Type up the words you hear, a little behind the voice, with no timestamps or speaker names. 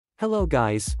Hello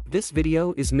guys, this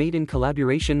video is made in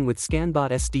collaboration with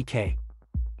Scanbot SDK.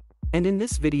 And in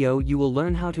this video you will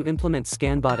learn how to implement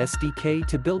Scanbot SDK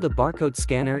to build a barcode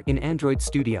scanner in Android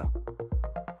Studio.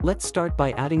 Let's start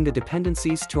by adding the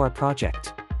dependencies to our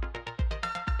project.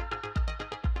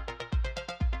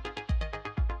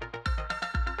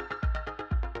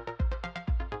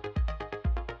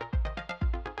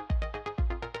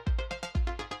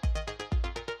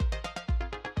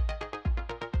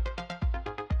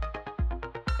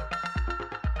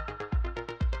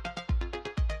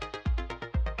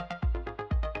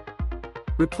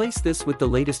 Replace this with the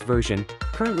latest version.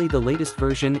 Currently the latest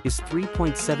version is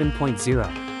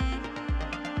 3.7.0.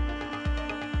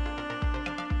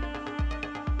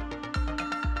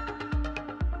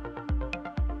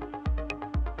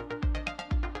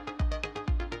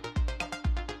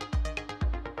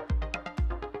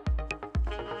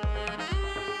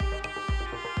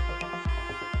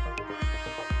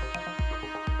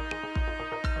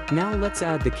 Now let's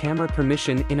add the camera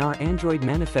permission in our Android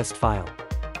manifest file.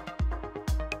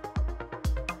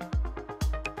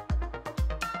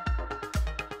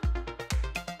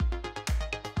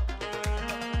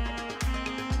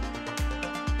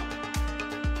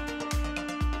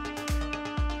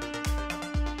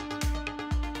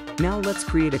 Now let's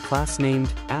create a class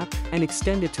named App and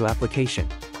extend it to Application.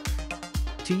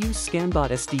 To use Scanbot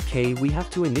SDK we have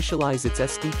to initialize its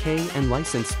SDK and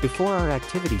license before our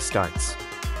activity starts.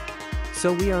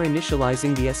 So we are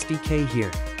initializing the SDK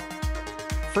here.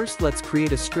 First let's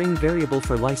create a string variable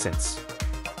for license.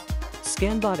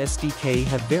 Scanbot SDK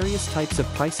have various types of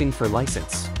pricing for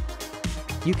license.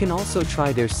 You can also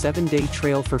try their 7-day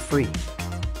trial for free.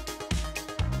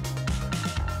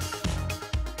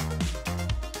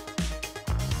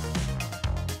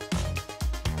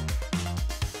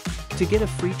 To get a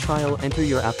free trial, enter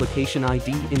your application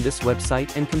ID in this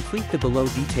website and complete the below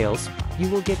details. You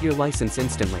will get your license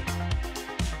instantly.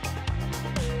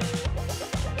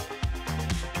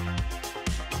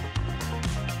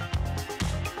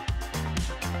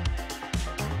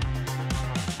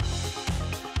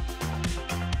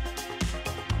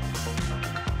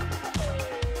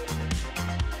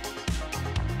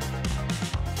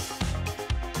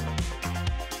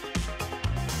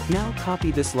 Now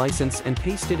copy this license and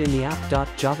paste it in the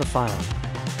app.java file.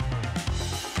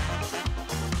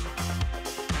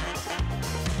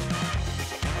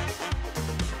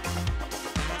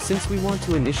 Since we want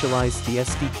to initialize the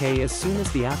SDK as soon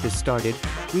as the app is started,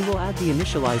 we will add the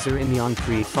initializer in the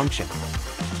onCreate function.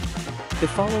 The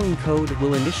following code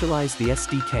will initialize the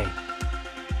SDK.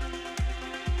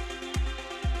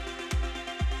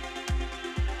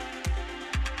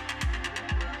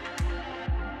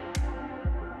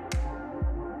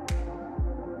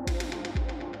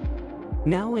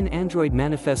 Now in Android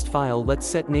manifest file let's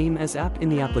set name as app in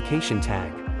the application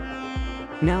tag.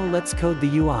 Now let's code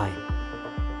the UI.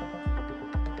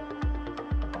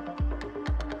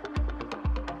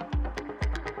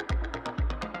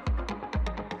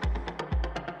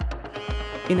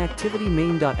 In activity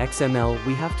main.xml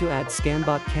we have to add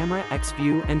Scanbot camera X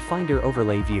view and Finder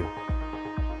overlay view.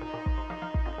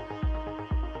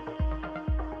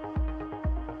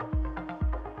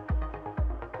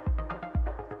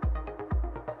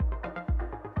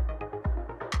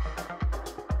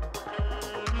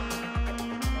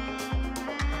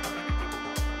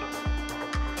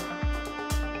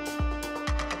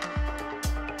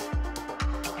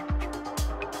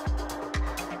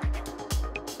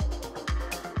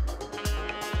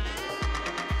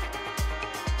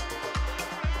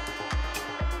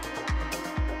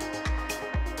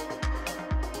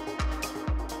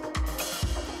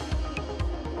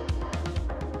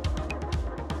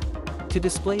 To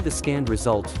display the scanned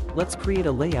result, let's create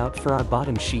a layout for our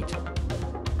bottom sheet.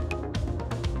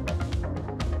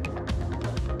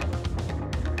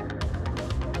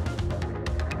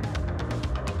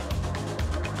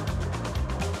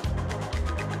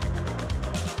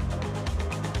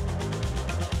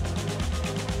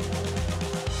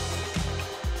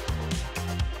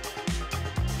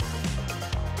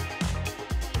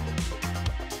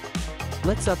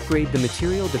 Let's upgrade the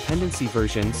material dependency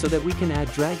version so that we can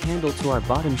add drag handle to our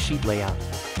bottom sheet layout.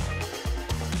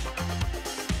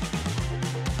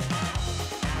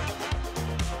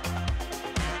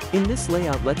 In this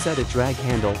layout let's add a drag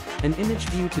handle, an image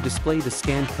view to display the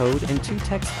scanned code and 2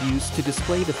 text views to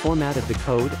display the format of the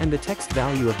code and the text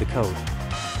value of the code.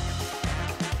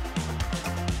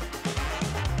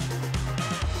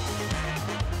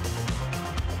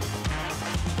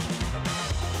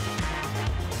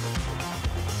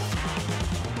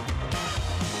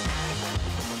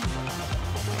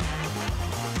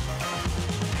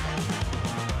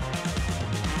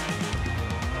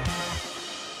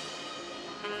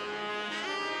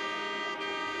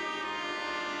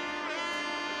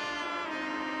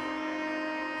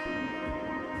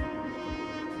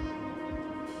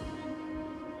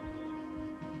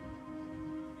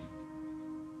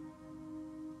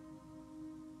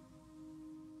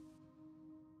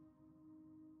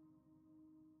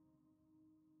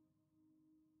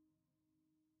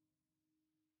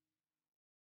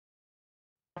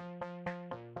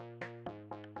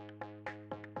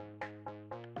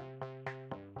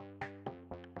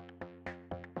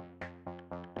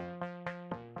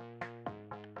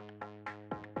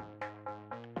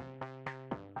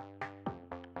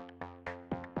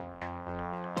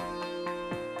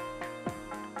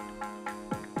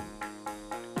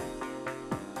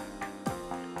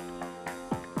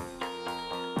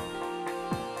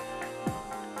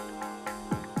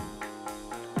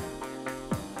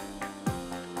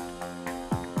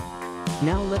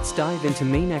 Now let's dive into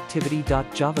main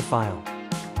activity.java file.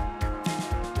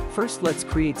 First let's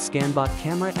create Scanbot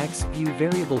camera X view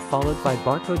variable followed by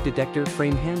barcode detector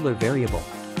frame handler variable.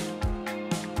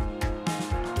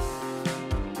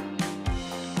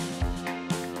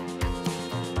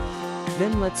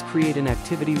 Then let's create an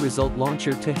activity result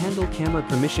launcher to handle camera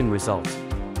permission result.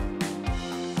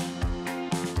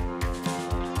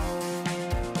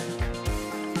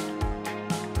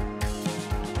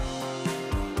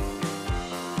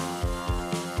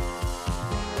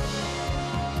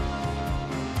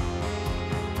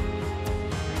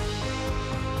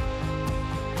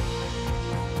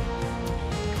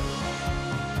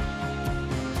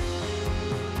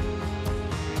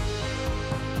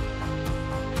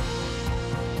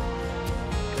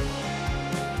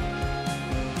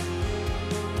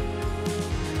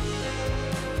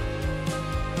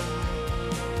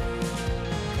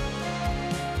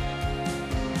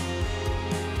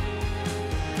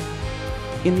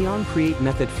 In the onCreate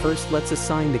method first let's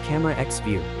assign the camera X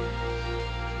view.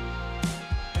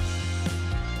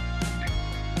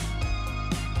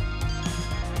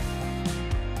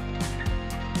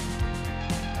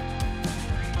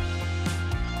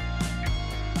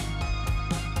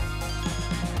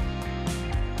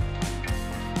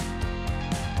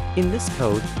 In this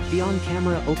code, the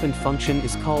onCameraOpen function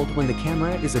is called when the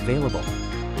camera is available.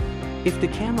 If the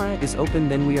camera is open,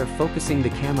 then we are focusing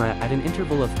the camera at an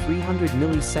interval of 300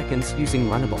 milliseconds using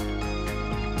runnable.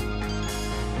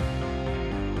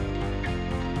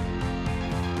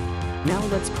 Now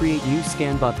let's create new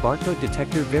Scanbot barcode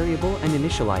detector variable and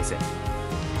initialize it.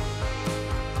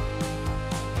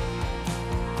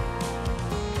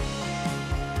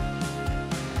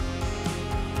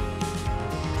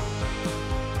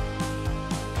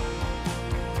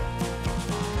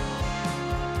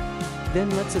 Then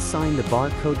let's assign the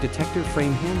barcode detector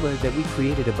frame handler that we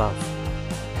created above.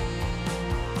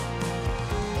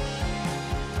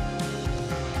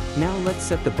 Now let's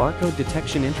set the barcode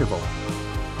detection interval.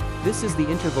 This is the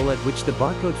interval at which the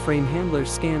barcode frame handler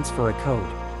scans for a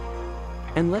code.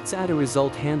 And let's add a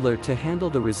result handler to handle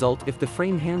the result if the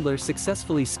frame handler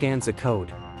successfully scans a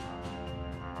code.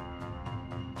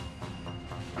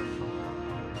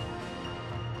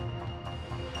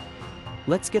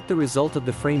 Let's get the result of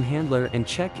the frame handler and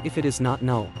check if it is not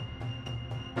null.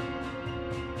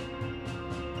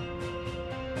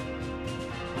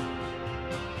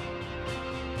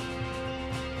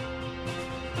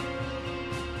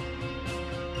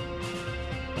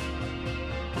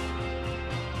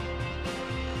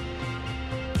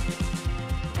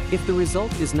 If the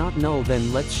result is not null,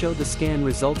 then let's show the scan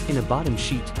result in a bottom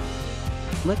sheet.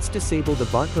 Let's disable the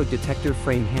barcode detector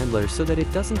frame handler so that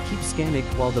it doesn't keep scanning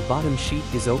while the bottom sheet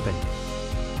is open.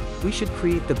 We should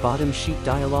create the bottom sheet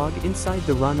dialog inside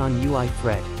the Run on UI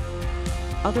thread.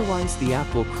 Otherwise the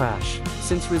app will crash,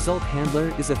 since result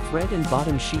handler is a thread and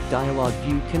bottom sheet dialog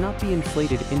view cannot be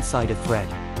inflated inside a thread.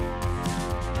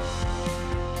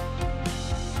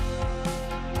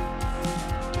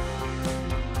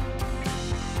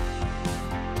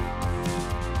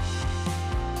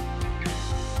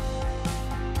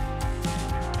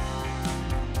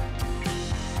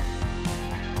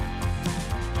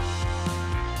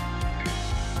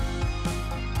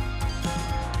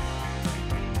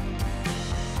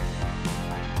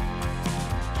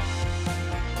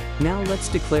 Now let's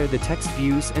declare the text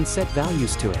views and set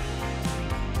values to it.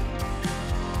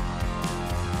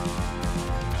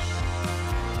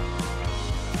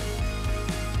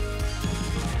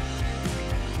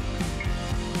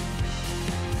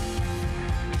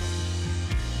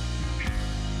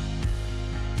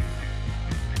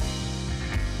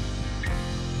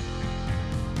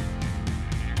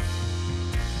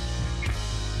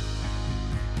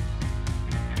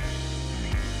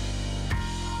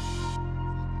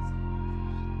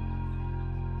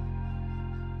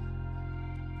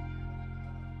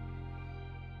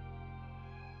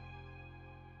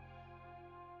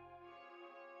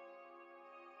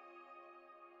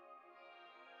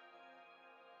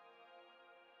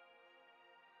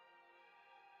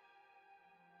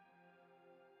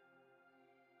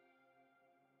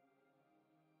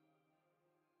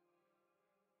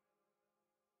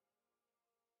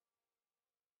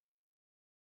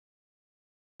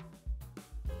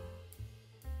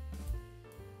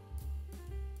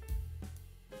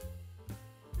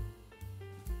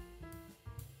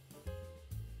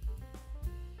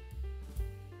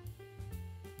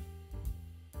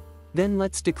 Then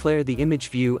let's declare the image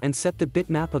view and set the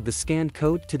bitmap of the scanned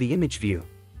code to the image view.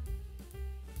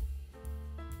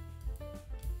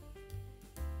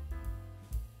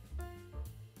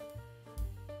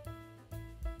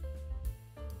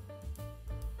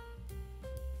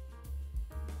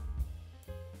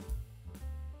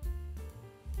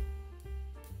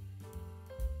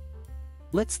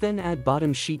 Let's then add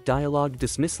bottom sheet dialog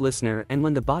dismiss listener, and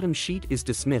when the bottom sheet is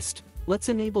dismissed, let's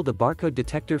enable the barcode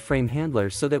detector frame handler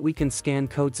so that we can scan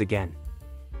codes again.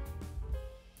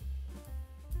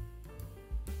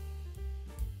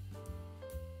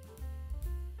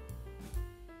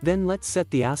 Then let's set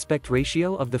the aspect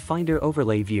ratio of the Finder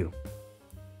overlay view.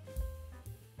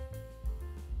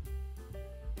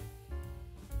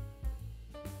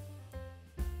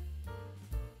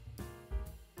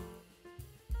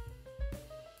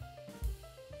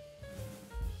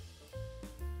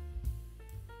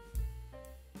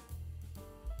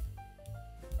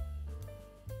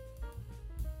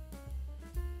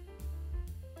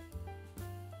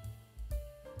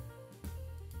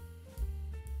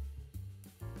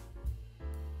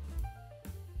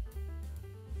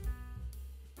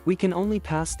 We can only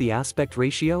pass the aspect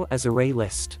ratio as array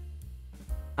list.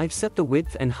 I've set the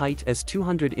width and height as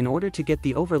 200 in order to get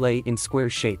the overlay in square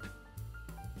shape.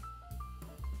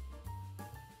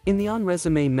 In the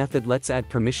onResume method, let's add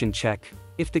permission check.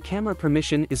 If the camera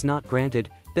permission is not granted,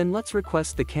 then let's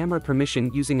request the camera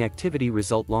permission using Activity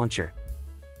Result Launcher.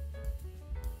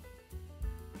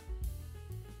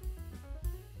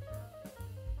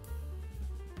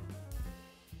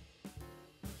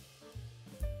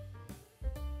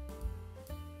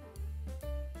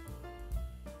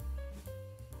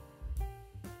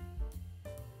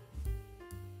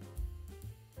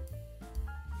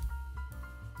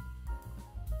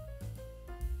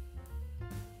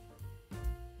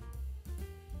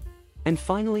 And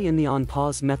finally, in the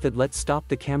onPause method, let's stop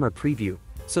the camera preview,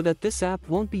 so that this app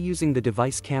won't be using the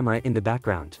device camera in the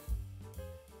background.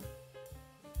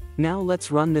 Now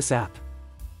let's run this app.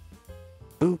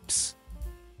 Oops!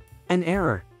 An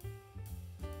error.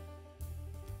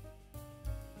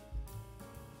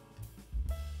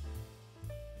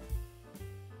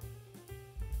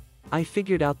 I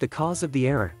figured out the cause of the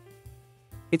error.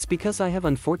 It's because I have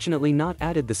unfortunately not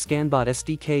added the Scanbot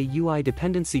SDK UI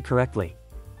dependency correctly.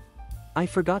 I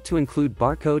forgot to include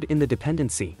barcode in the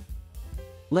dependency.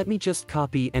 Let me just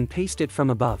copy and paste it from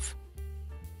above.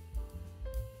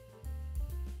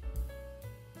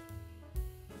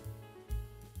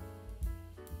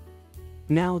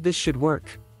 Now this should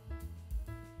work.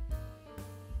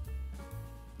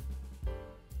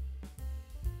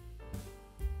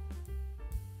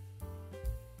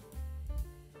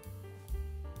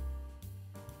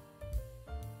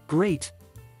 Great!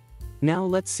 Now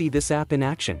let's see this app in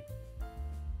action.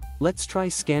 Let's try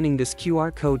scanning this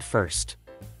QR code first.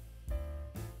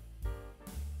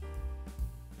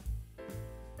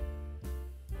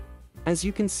 As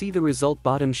you can see, the result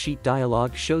bottom sheet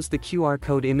dialog shows the QR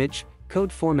code image,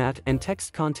 code format and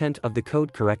text content of the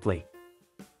code correctly.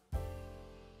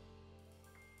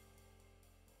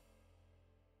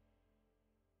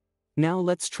 Now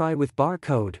let's try with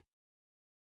barcode.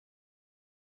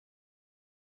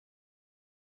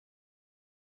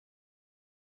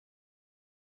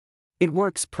 It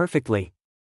works perfectly.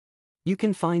 You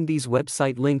can find these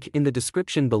website link in the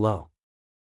description below.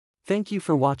 Thank you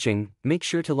for watching. Make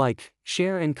sure to like,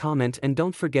 share and comment, and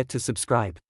don't forget to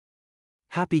subscribe.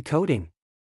 Happy coding!